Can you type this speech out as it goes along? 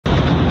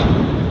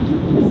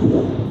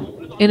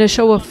In a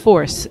show of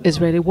force,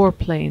 Israeli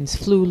warplanes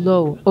flew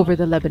low over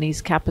the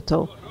Lebanese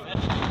capital,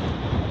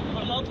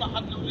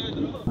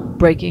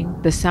 breaking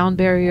the sound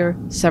barrier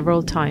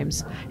several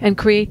times and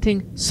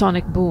creating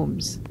sonic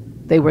booms.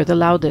 They were the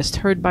loudest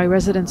heard by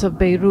residents of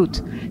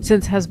Beirut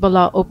since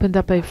Hezbollah opened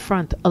up a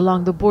front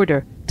along the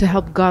border to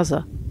help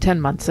Gaza 10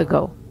 months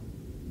ago.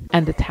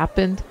 And it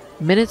happened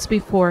minutes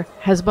before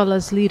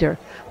Hezbollah's leader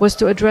was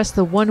to address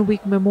the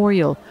one-week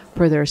memorial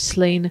for their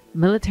slain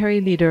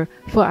military leader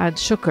Fuad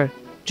Shukr,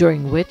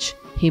 during which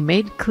he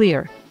made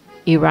clear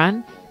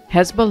Iran,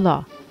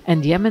 Hezbollah,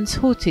 and Yemen's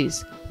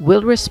Houthis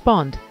will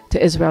respond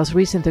to Israel's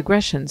recent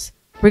aggressions,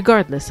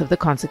 regardless of the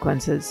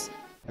consequences.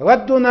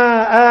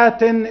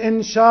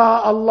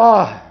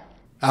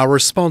 Our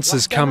response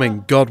is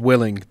coming, God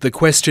willing. The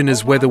question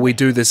is whether we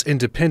do this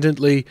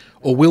independently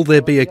or will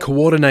there be a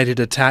coordinated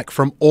attack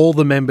from all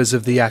the members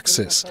of the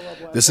Axis.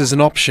 This is an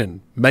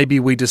option. Maybe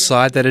we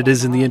decide that it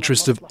is in the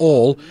interest of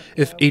all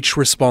if each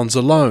responds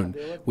alone.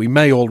 We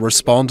may all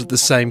respond at the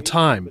same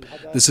time.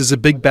 This is a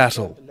big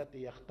battle.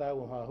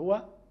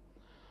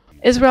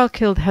 Israel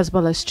killed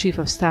Hezbollah's chief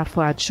of staff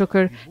Fuad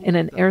Shukr in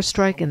an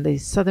airstrike in the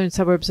southern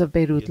suburbs of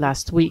Beirut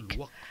last week.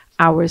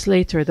 Hours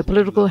later, the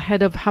political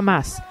head of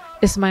Hamas,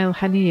 Ismail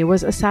Haniyeh,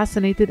 was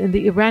assassinated in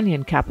the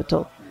Iranian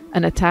capital,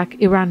 an attack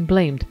Iran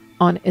blamed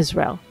on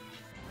Israel.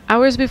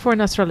 Hours before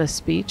Nasrallah's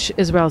speech,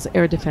 Israel's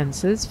air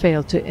defenses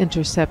failed to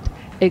intercept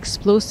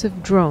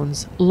explosive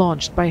drones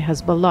launched by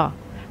Hezbollah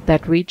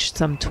that reached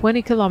some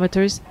 20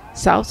 kilometers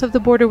south of the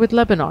border with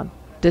Lebanon,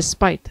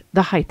 despite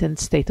the heightened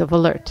state of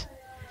alert.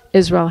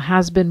 Israel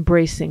has been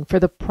bracing for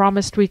the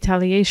promised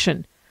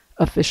retaliation.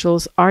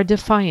 Officials are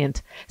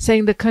defiant,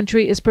 saying the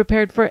country is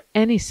prepared for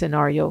any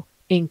scenario,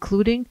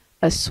 including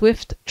a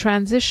swift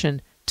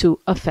transition to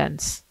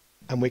offense.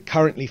 And we're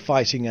currently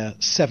fighting a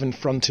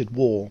seven-fronted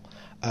war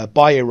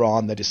by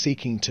Iran that is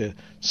seeking to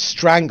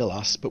strangle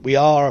us, but we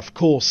are, of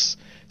course,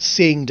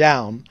 seeing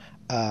down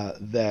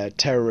their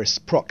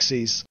terrorist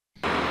proxies.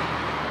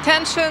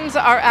 Tensions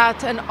are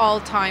at an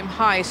all-time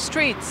high.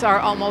 Streets are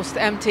almost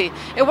empty.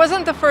 It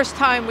wasn't the first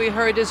time we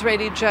heard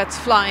Israeli jets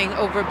flying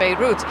over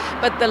Beirut,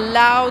 but the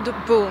loud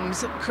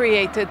booms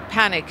created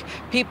panic.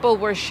 People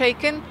were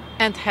shaken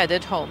and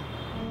headed home.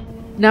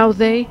 Now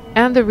they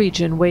and the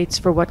region waits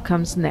for what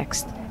comes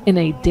next in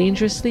a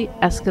dangerously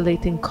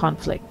escalating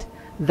conflict.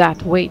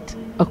 That wait,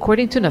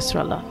 according to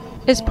Nasrallah,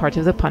 is part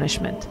of the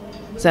punishment.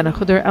 Zeina,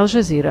 Khodr, Al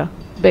Jazeera,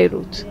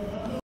 Beirut.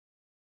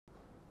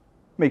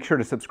 Make sure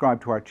to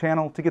subscribe to our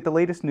channel to get the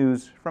latest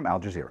news from Al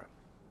Jazeera.